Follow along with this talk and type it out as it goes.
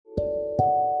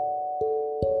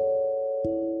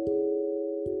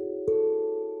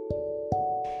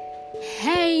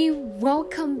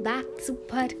welcome back to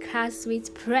Podcast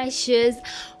with Precious.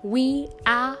 We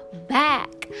are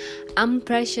back. I'm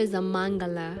Precious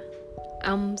Amangala.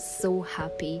 I'm so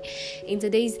happy. In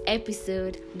today's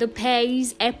episode, the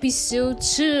Pace episode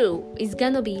 2 is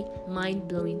gonna be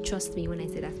mind-blowing. Trust me when I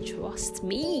say that. Trust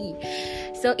me.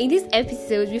 So in this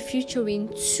episode, we're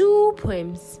featuring 2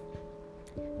 poems.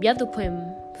 We have the poem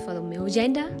for the male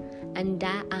gender and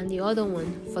the other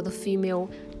one for the female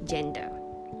gender.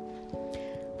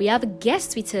 We have a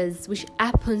guest with us, which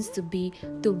happens to be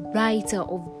the writer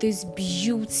of these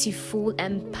beautiful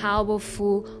and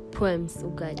powerful poems. Oh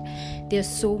God, they're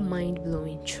so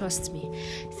mind-blowing, trust me.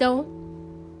 So,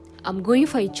 I'm going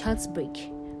for a chat break.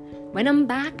 When I'm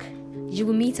back, you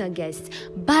will meet our guest.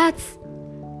 But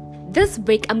this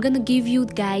break, I'm going to give you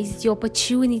guys the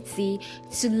opportunity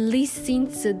to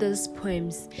listen to these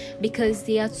poems because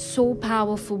they are so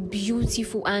powerful,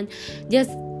 beautiful, and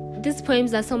these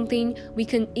poems are something we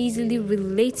can easily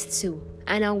relate to,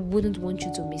 and I wouldn't want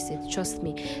you to miss it. Trust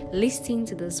me. Listen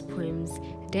to those poems,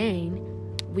 then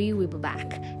we will be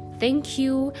back. Thank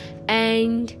you,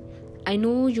 and I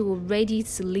know you're ready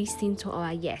to listen to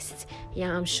our guest.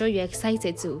 Yeah, I'm sure you're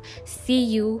excited to. See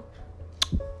you.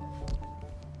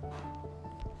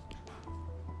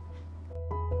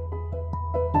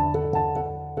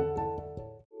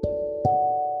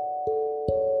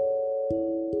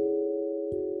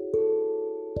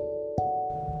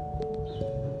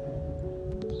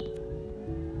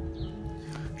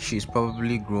 She's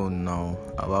probably grown now,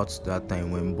 about that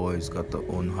time when boys got to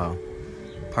own her.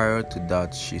 Prior to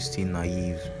that, she's still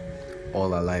naive.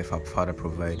 All her life her father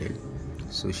provided,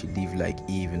 so she lived like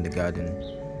Eve in the garden.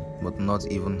 But not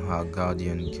even her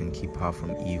guardian can keep her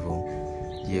from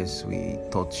evil. Yes, we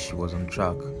thought she was on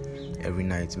track. Every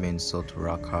night men sought to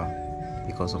rack her,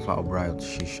 because of how bright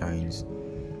she shines.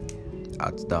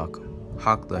 At dark,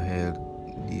 hark the herd,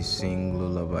 they sing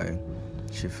lullaby.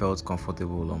 She felt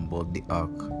comfortable on board the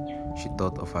ark. She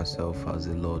thought of herself as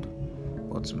the Lord,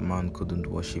 but man couldn't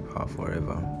worship her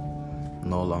forever.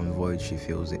 Null and void she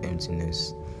feels the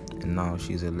emptiness, and now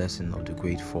she's a lesson of the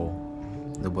great fall.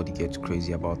 Nobody gets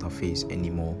crazy about her face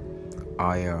anymore.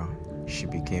 Aya, she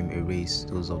became a race,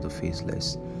 those of the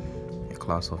faceless, a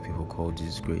class of people called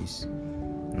disgrace.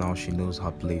 Now she knows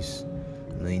her place,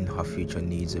 knowing her future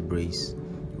needs a brace.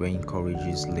 Wearing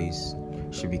courage's lace,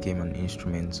 she became an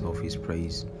instrument of his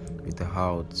praise, with a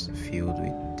heart filled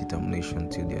with determination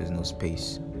till there is no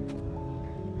space.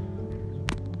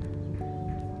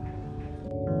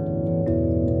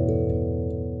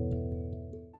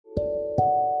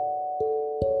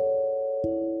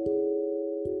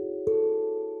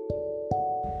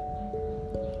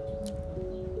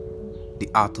 The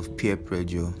art of peer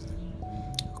pressure.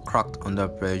 Cracked under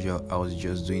pressure, I was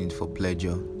just doing it for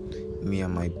pleasure. Me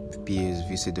and my peers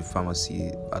visit the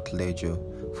pharmacy at leisure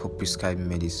for prescribed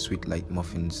medicine sweet like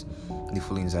muffins. The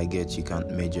feelings I get you can't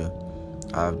measure.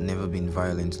 I've never been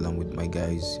violent along with my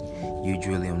guys.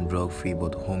 Usually I'm drug free,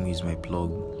 but home is my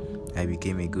plug. I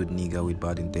became a good nigga with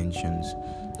bad intentions.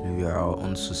 We are our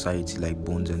own society like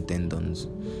bones and tendons.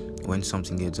 When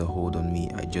something gets a hold on me,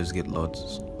 I just get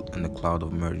lost in a cloud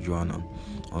of marijuana.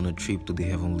 On a trip to the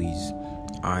heavenlies,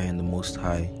 I am the most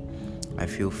high. I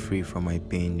feel free from my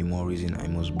pain, the more reason I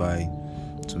must buy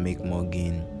to make more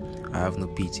gain. I have no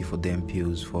pity for them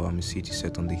pills, for I'm a city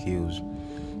set on the hills.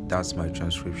 That's my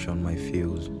transcription, my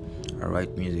feels. I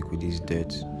write music with this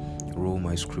dirt, roll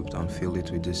my script and fill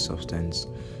it with this substance.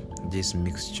 These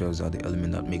mixtures are the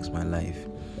element that makes my life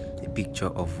a picture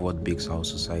of what bakes our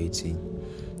society.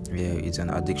 Yeah, it's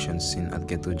an addiction scene at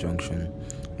Ghetto Junction,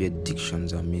 where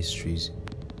addictions are mysteries.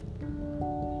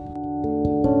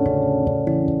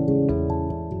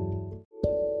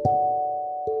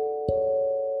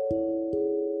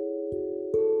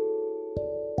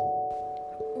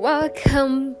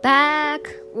 Welcome back.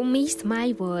 We missed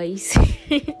my voice.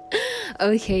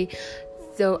 Okay,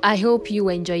 so I hope you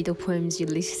enjoyed the poems you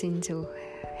listened to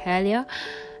earlier,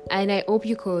 and I hope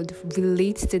you could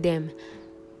relate to them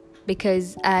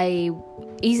because I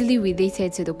easily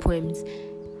related to the poems.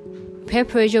 Peer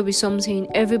pressure is something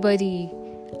everybody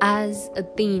has a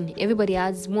thing. Everybody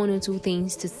has 1 or 2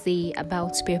 things to say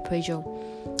about peer pressure.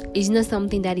 It's not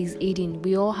something that is hidden.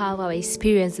 We all have our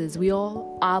experiences. We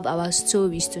all have our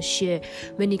stories to share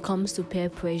when it comes to peer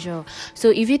pressure. So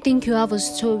if you think you have a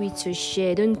story to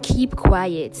share, don't keep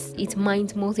quiet. It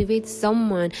might motivate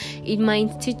someone. It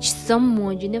might teach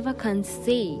someone. You never can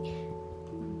say.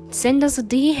 Send us a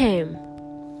DM.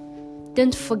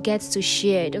 Don't forget to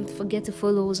share. Don't forget to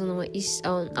follow us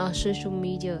on our social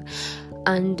media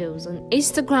handles on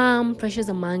Instagram, Precious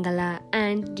Amangala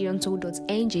and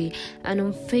TheUntold.ng, and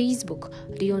on Facebook,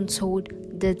 The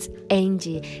Untold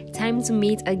Time to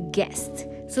meet a guest.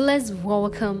 So let's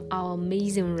welcome our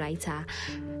amazing writer,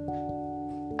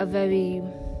 a very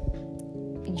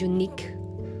unique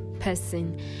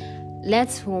person.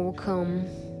 Let's welcome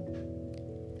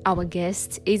our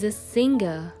guest. Is a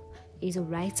singer, is a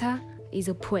writer, is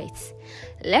a poet.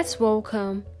 Let's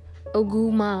welcome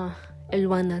Oguma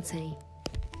Elwanate.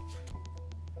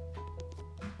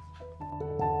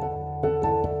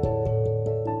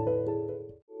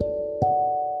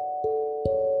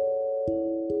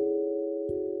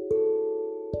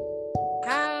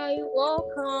 Hi,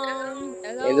 welcome.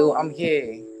 Hello, I'm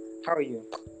here. How are you?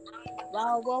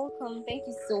 Wow, welcome. Thank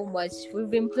you so much. We've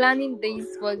been planning this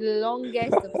for the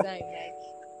longest of time.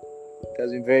 It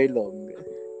has been very long.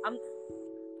 I'm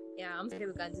sure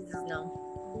we can do this now.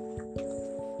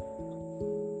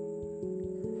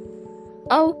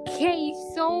 Okay,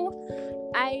 so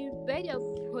I read your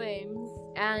poems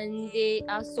and they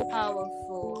are so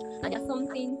powerful and they're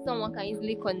something someone can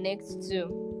easily connect to.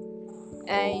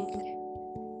 And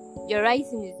your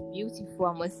writing is beautiful,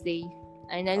 I must say.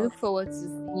 And I look forward to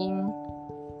seeing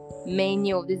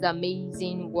many of these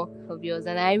amazing work of yours.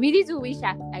 And I really do wish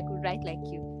I could write like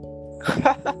you.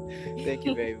 Thank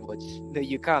you very much. No,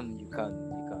 you can.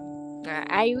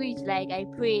 I wish, I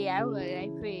pray. I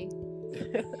pray.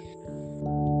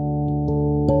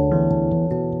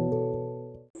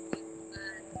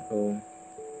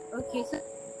 Okay, so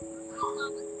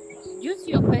due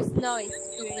to your personal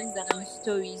experience and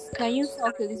stories, can you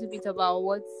talk a little bit about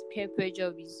what peer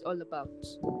pressure is all about?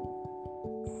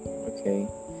 Okay.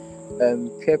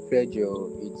 Peer pressure,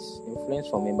 it's influence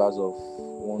from members of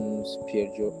one's peer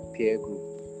group,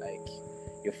 like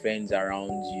your friends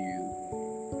around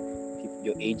you,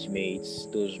 your age mates,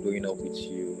 those growing up with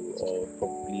you, or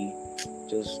probably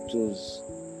just those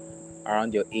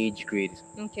around your age grade.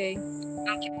 Okay.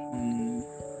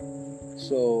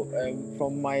 So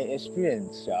from my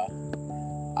experience, I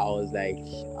was like,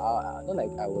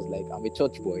 I'm a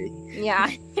church boy. Yeah,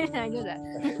 I know that.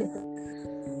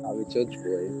 I'm a church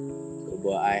boy,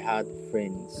 but I had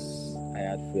friends,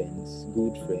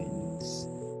 good friends.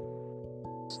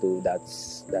 So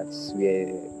that's where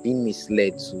being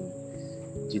misled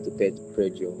due to peer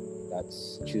pressure, that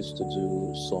choose to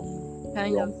do some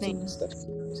kind wrong of things.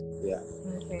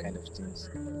 Kind of things.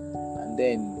 And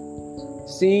then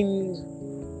seeing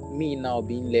me now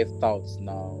being left out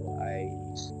now,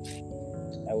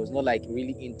 I was not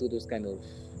really into those kind of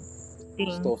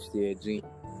stuff they were doing.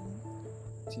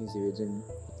 Things they were doing.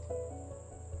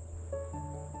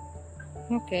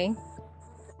 Okay.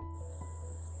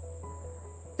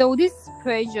 So this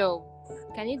pressure,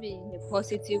 can it be in a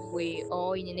positive way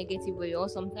or in a negative way, or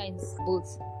sometimes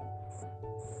both?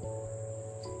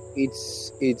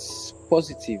 It's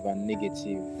positive and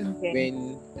negative. Okay.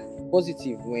 When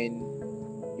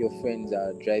your friends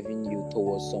are driving you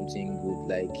towards something good,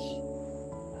 like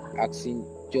asking,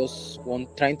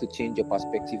 trying to change your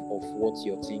perspective of what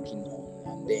you're thinking on,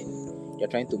 and then you're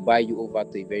trying to buy you over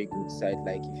to a very good side.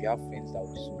 Like if you have friends that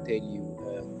will tell you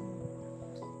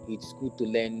it's good to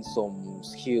learn some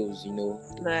skills, so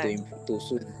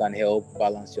you can help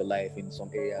balance your life in some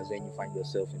areas when you find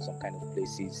yourself in some kind of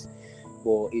places.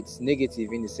 But it's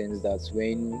negative in the sense that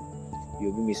when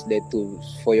you'll be misled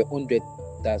for your own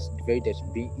that's it's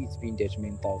being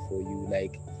detrimental for you,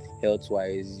 like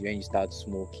health-wise, when you start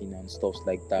smoking and stuff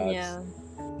like that. Yeah.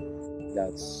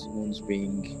 That won't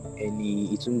bring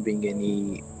any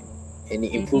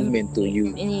improvement to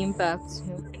you. Any impact.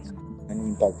 Okay. Any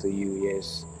impact to you,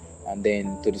 yes. And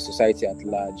then to the society at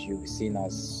large, you'll be seen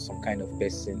as some kind of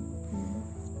person.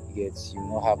 You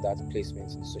will not have that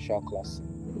placement in social class.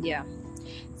 Yeah.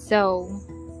 So,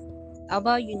 how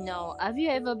about you now? Have you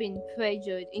ever been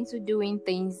pressured into doing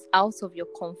things out of your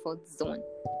comfort zone?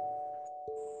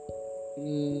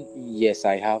 Yes,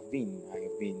 I have been.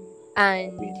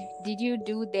 And did you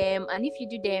do them? And if you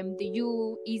do them, do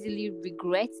you easily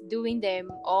regret doing them,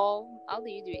 or how do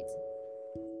you do it?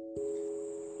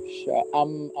 Sure,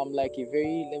 I'm like a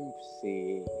very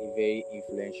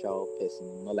influential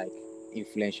person, not like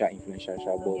influential,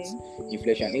 but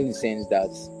influential in the sense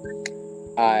that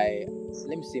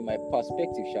my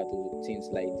perspective to things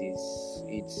like this.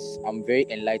 I'm very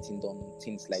enlightened on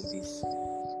things like this,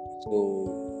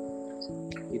 so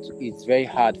it's very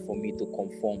hard for me to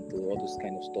conform to all those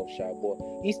kind of stuff. But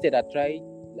instead, I try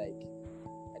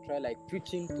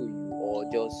preaching to you, or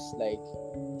just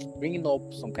bringing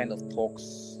up some kind of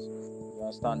talks. You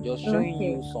understand? Just showing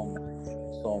you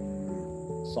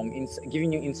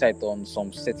giving you insight on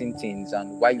some certain things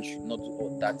and why you should not do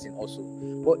all that thing also.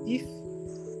 But if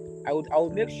I would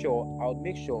make sure I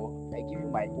give you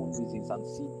my own reasons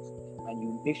and and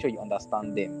you make sure you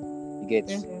understand them. You get,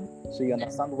 so you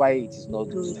understand why it is not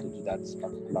good to do that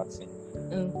particular thing.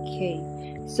 Okay,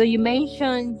 so you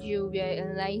mentioned you were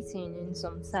enlightened in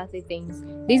some certain things.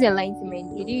 This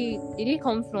enlightenment, did it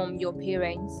come from your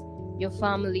parents, your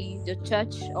family, the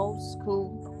church, or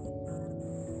school?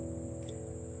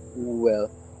 Well,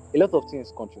 a lot of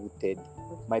things contributed.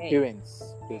 My parents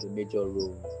played a major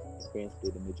role. Too,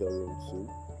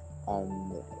 and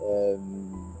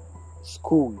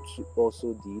school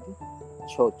also did.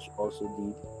 Church also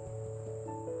did.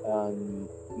 And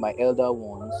my elder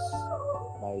ones,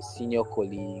 my senior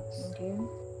colleagues,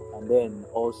 and then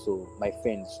also my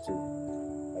friends too.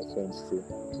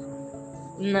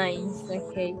 Nice.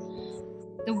 Okay.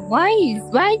 So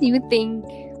why do you think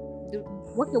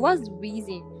what's the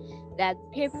reason that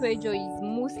peer pressure is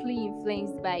mostly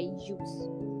influenced by youth?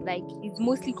 Like it's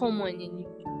mostly common in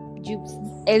youth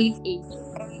early age.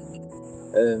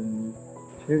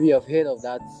 Maybe you've heard of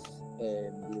that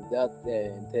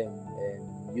term,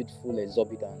 youthful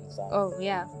exuberance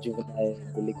and juvenile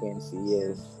delinquency.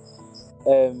 Yes.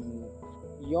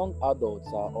 Young adults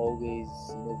are always,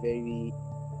 very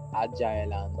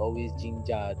agile and always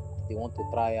gingered. They want to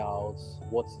try out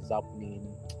what is happening.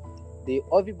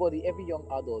 Every young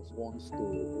adult wants to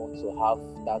have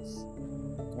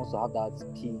that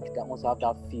peak, that wants to have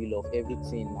that feel of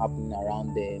everything happening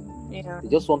around them. Yeah. They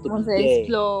just want to be there.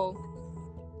 Explore.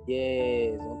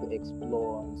 Yes, they want to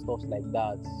explore and stuff like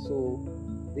that. So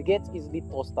they get easily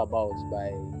tossed about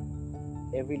by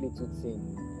every little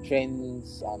thing,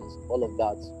 trends and all of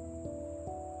that.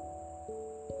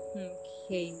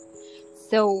 Okay.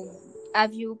 So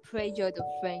have you pressured a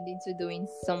friend into doing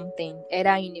something,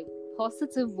 either in a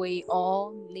positive way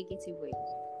or negative way?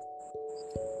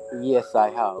 Yes, I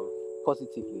have.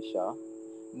 Positively, sure.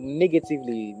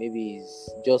 Negatively, maybe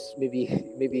it's just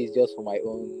for my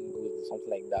own good, something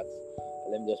like that.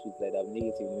 Let me just put it like that.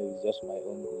 Negatively, maybe it's just for my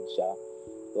own good, sure.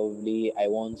 Probably I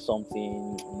want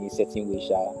something in a certain way,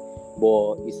 sure.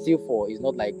 But it's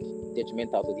not like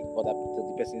detrimental to the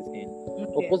person's end.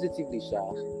 Okay. But positively,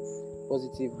 sure.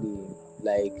 Positively,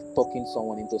 like talking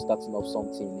someone into starting up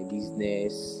something, a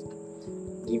business,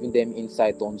 giving them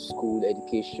insight on school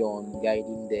education,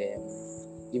 guiding them,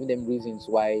 giving them reasons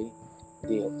why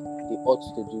they ought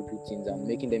to do good things, and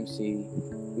making them see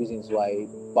reasons why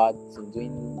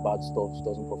doing bad stuff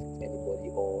doesn't profit anybody,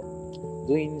 or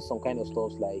doing some kind of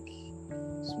stuff like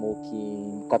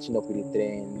smoking, catching up with the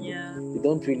trend. Yeah. They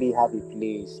don't really have a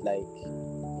place like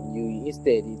you.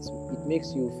 Instead, it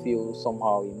makes you feel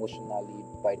somehow emotionally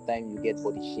by the time you get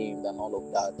body shamed and all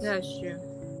of that. That's true.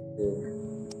 Yeah.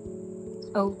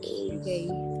 Okay.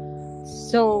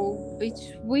 So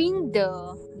between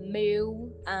the male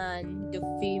and the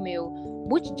female,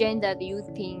 which gender do you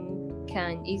think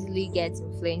can easily get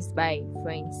influenced by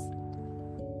friends?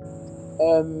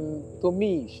 To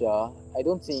me, Sha, I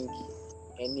don't think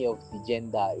any of the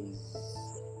gender is.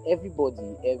 Everybody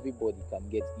can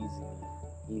get easily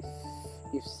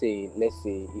let's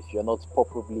say if you're not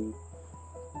properly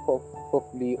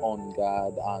on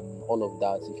guard and all of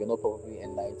that, if you're not properly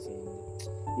enlightened,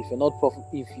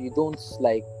 if you don't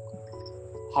like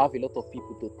have a lot of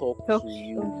people to talk to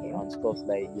you and stuff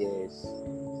like, yes,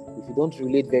 if you don't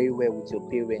relate very well with your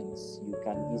parents, you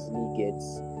can easily get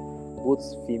both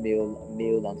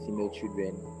male and female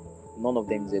children. None of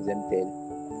them is exempted.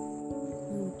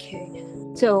 Okay.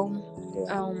 So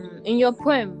in your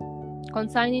poem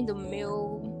concerning the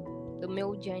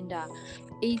male gender,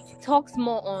 it talks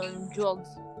more on drugs,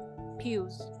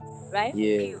 pills, right?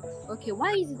 Yeah. Okay,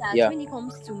 why is it that when it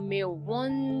comes to male,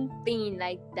 one thing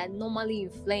like that normally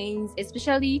influence,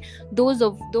 especially those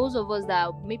of us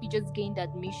that maybe just gained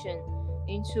admission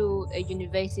into a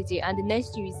university, and the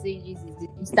next thing you say is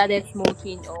you started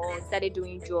smoking or started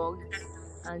doing drugs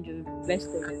and the rest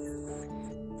of it?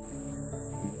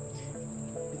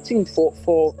 I think for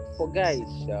guys,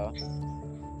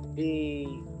 they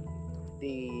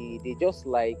just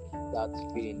like that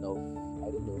feeling of,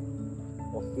 I don't know,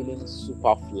 of feeling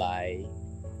super fly.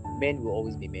 Men will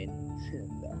always be men.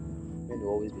 Men will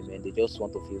always be men. They just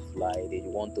want to feel fly. They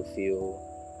want to feel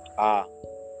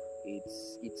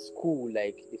it's cool.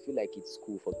 Like they feel like it's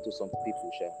cool to some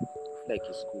people, like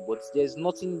it's cool. But there's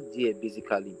nothing there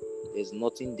basically. There's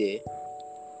nothing there.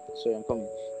 Sorry, I'm coming.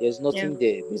 There's nothing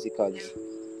there basically.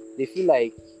 They feel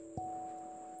like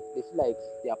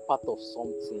they are part of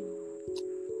something.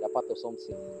 They are part of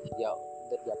something. They are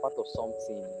part of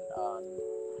something, and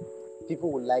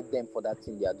people will like them for that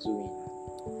thing they are doing.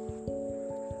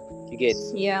 You get?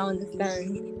 Yeah, I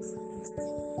understand.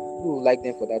 People will like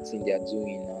them for that thing they are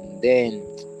doing, and then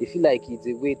they feel like it's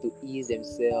a way to ease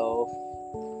themselves.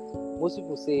 most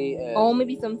people say or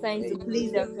maybe sometimes to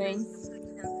please their friends.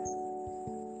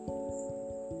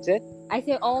 Said? I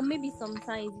say, or maybe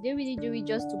sometimes they really do it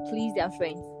just to please their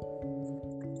friends.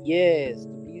 Yes, to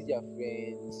please their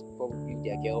friends, probably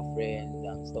their girlfriend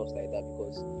and stuff like that.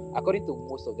 Because according to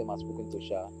most of them I've spoken to,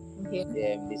 Sha, Okay.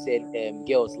 they said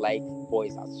girls like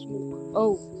boys that smoke.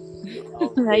 Oh,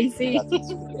 I I see. don't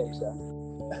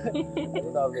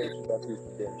have very true that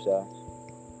with them, Sha.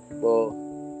 But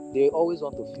they always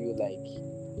want to feel like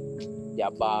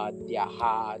they're bad, they're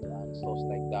hard, and stuff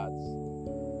like that.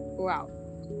 Wow.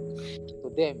 To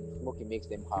them, smoking makes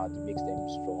them hard, makes them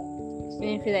strong.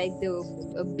 They feel like they're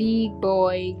a big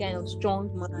boy, kind of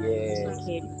strong man. Yes,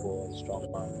 Okay. big boy,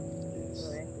 strong man. Yes.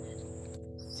 Alright.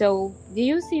 So, do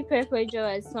you see peer pressure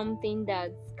as something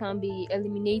that can be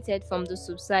eliminated from the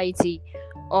society,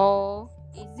 or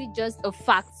is it just a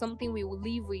fact, something we will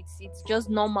live with? It's just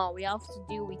normal. We have to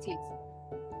deal with it.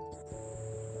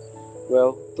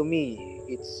 Well, to me,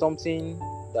 it's something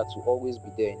that will always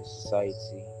be there in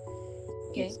society.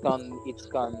 Okay. It can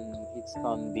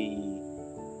be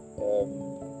the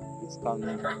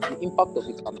impact of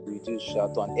it can be reduced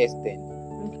to an extent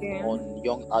Okay. on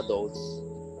young adults,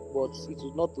 but it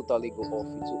will not totally go off.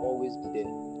 It will always be there.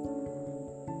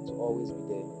 It will always be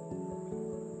there.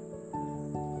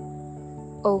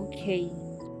 Okay.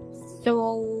 So,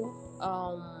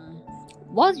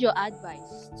 what's your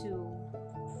advice to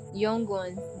young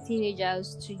ones,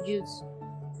 teenagers, to youth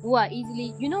who are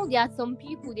easily, there are some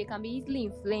people, they can be easily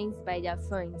influenced by their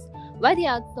friends, while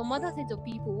there are some other set of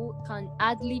people who can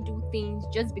hardly do things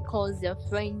just because their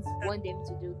friends want them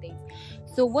to do things.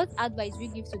 So what advice do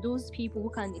you give to those people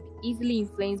who can be easily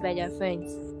influenced by their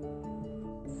friends?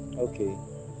 Okay.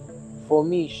 For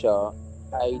me, Sha,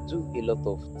 I do a lot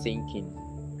of thinking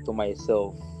to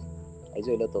myself. I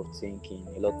do a lot of thinking,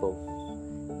 a lot of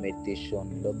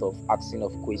meditation, a lot of asking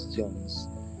of questions.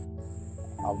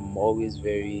 I'm always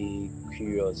very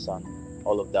curious and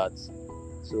all of that.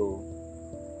 So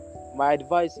my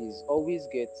advice is always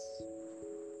get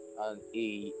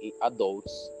a adult,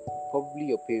 probably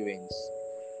your parents,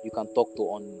 you can talk to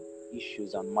on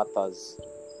issues and matters.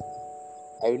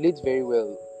 I relate very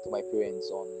well to my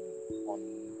parents on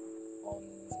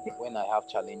when I have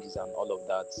challenges and all of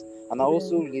that. And I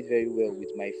also relate very well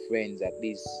with my friends, at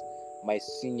least my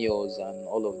seniors and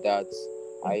all of that.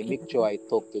 I make sure I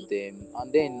talk to them.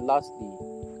 And then lastly,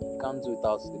 you can't do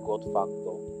without the God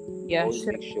factor. Yeah, Always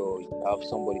sure. make sure you have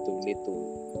somebody to relate to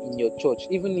in your church,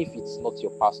 even if it's not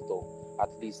your pastor, at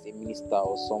least a minister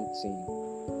or something.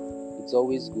 It's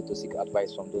always good to seek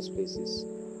advice from those places,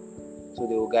 so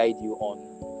they will guide you on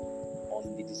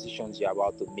the decisions you're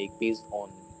about to make based on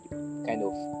the kind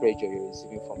of pressure you're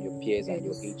receiving from your peers and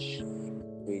your age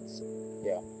grades.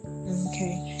 Yeah.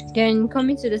 Okay. Then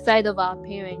coming to the side of our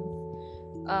parents,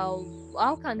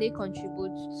 how can they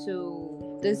contribute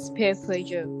to this peer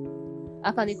pressure?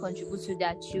 How can they contribute to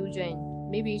their children?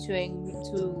 Maybe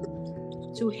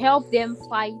to help them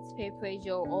fight peer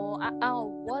pressure, or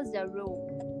what's their role?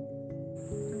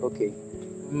 Okay.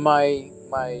 My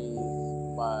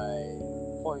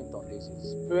point on this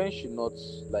is parents should not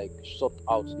shut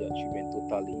out their children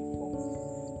totally from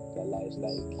their lives,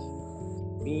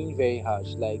 being very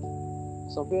harsh.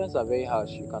 Some parents are very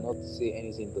harsh. You cannot say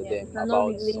anything to them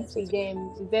about relate some with them.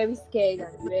 Very scared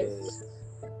and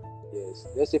Yes.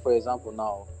 Let's say, for example,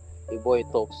 now a boy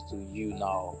talks to you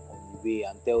now on the way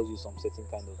and tells you some certain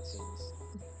kind of things.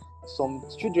 Some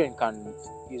children can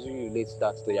easily relate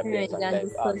that to their parents and a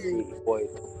boy,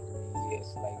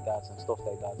 yes, like that and stuff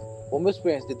like that. But most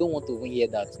parents, they don't want to even hear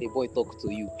that a boy talks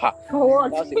to you. For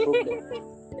what? That's a problem.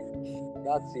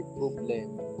 That's a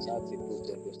problem. You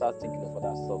start thinking of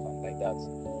other stuff and like that.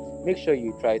 Make sure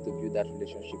you try to build that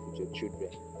relationship with your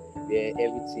children, where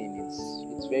everything it's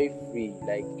very free.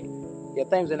 There are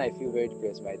times when I feel very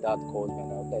depressed. My dad called me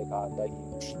and I was like,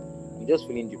 I'm just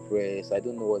feeling depressed. I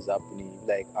don't know what's happening.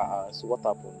 So what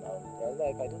happened now? I was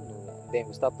like, I don't know. Then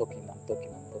we start talking, and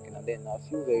then I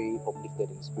feel very uplifted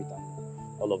in spirit and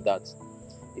all of that.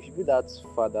 If you build that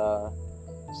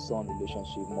father-son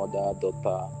relationship,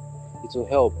 mother-daughter, it will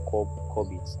help curb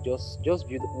it. Just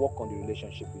work on the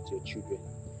relationship with your children.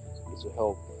 It will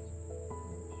help.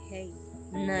 Okay,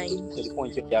 nice. To the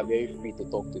point where they are very free to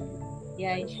talk to you.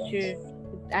 Yeah, it's true.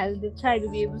 I'll try to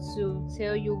be able to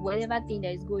tell you whatever thing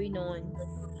that is going on.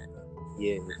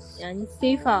 Yes. And it's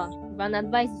safer if an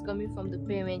advice is coming from the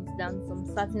parents than some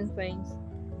certain friends.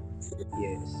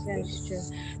 Yes. That's true.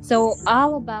 So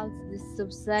how about the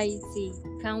society?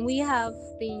 Can we have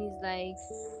things like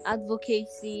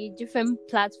advocacy, different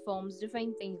platforms,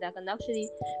 different things that can actually,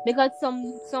 because some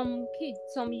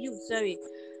youth,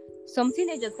 some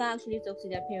teenagers can actually talk to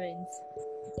their parents.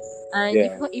 And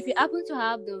Yeah. if you happen to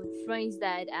have the friends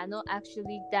that are not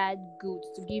actually that good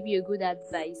to give you a good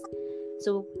advice,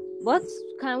 so what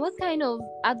kind of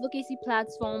advocacy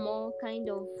platform or kind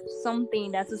of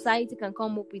something that society can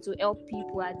come up with to help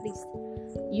people, at least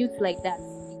youth like that?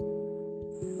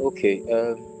 Okay.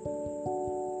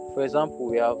 For example,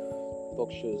 we have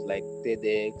talk shows like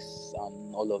TEDx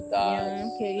and all of that. Yeah,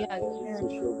 okay, yeah.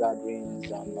 Social gatherings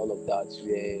and all of that,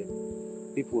 where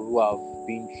people who have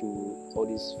been through all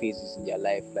these phases in their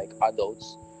life, like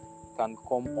adults, can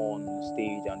come on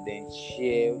stage and then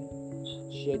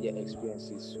share their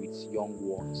experiences with young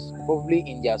ones, probably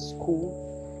in their school,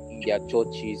 in their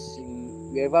churches,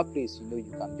 in wherever place you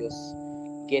can just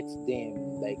get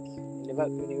them, like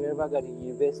whenever got in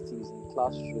universities, in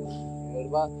classrooms,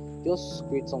 wherever, just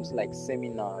create something like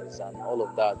seminars and all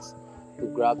of that to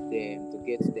grab them, to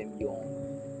get them young,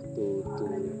 to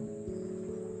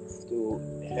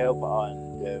help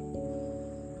and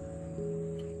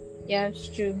Yeah, it's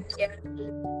true.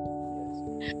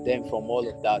 then from all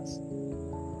of that,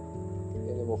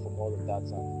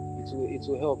 and it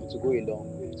will help. It will go a long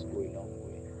way. It will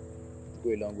go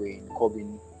a long way in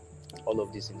curbing all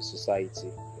of this in the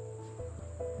society.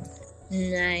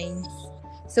 Nice.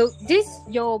 So this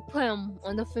your poem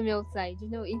on the female side,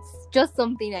 it's just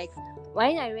something like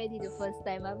when I read it the first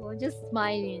time, I was just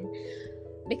smiling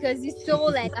because it's so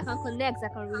like I can connect, I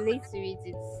can relate to it.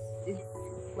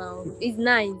 It's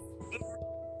nice.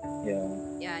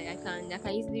 Yeah, I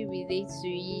can easily relate to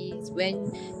it.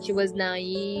 When she was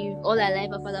naive, all her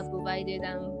life her father provided,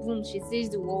 and boom, she sees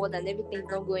the world and everything's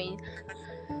not going.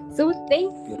 So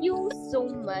thank you so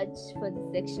much for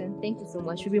the section. Thank you so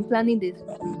much. We've been planning this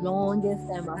for the longest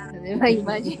time I can ever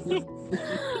imagine.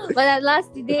 But at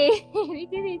last today we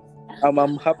did it.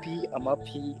 I'm happy.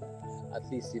 At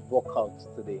least it worked out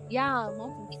today. Yeah, I'm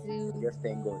happy too. Just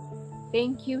thank God.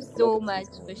 Thank you so much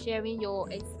for sharing your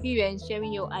experience,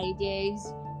 sharing your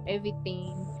ideas,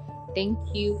 everything. Thank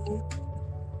you.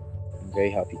 I'm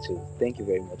very happy too. Thank you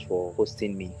very much for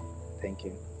hosting me. Thank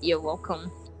you. You're welcome.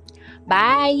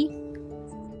 Bye.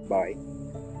 Bye.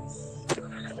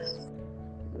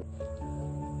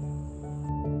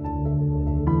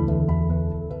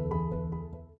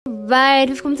 Right,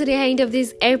 we've come to the end of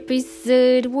this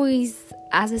episode, who is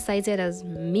as excited as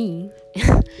me.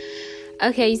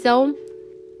 Okay, so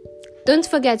don't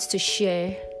forget to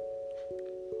share.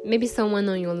 Maybe someone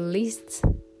on your list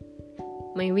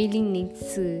might really need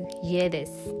to hear this.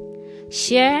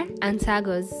 Share and tag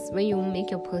us when you make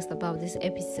your post about this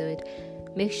episode.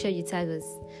 Make sure you tag us.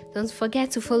 Don't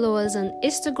forget to follow us on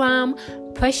Instagram,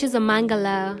 Precious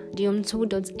Amangala,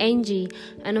 theuntold.ng,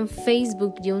 and on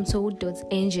Facebook,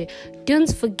 theuntold.ng.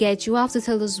 Don't forget, you have to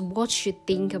tell us what you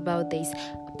think about this.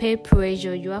 Peer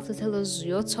pressure. You have to tell us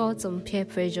your thoughts on peer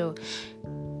pressure,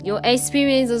 your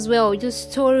experience as well, your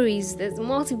stories. Let's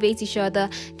motivate each other.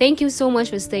 Thank you so much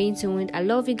for staying tuned. I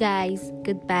love you guys.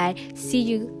 Goodbye. See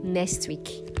you next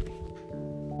week.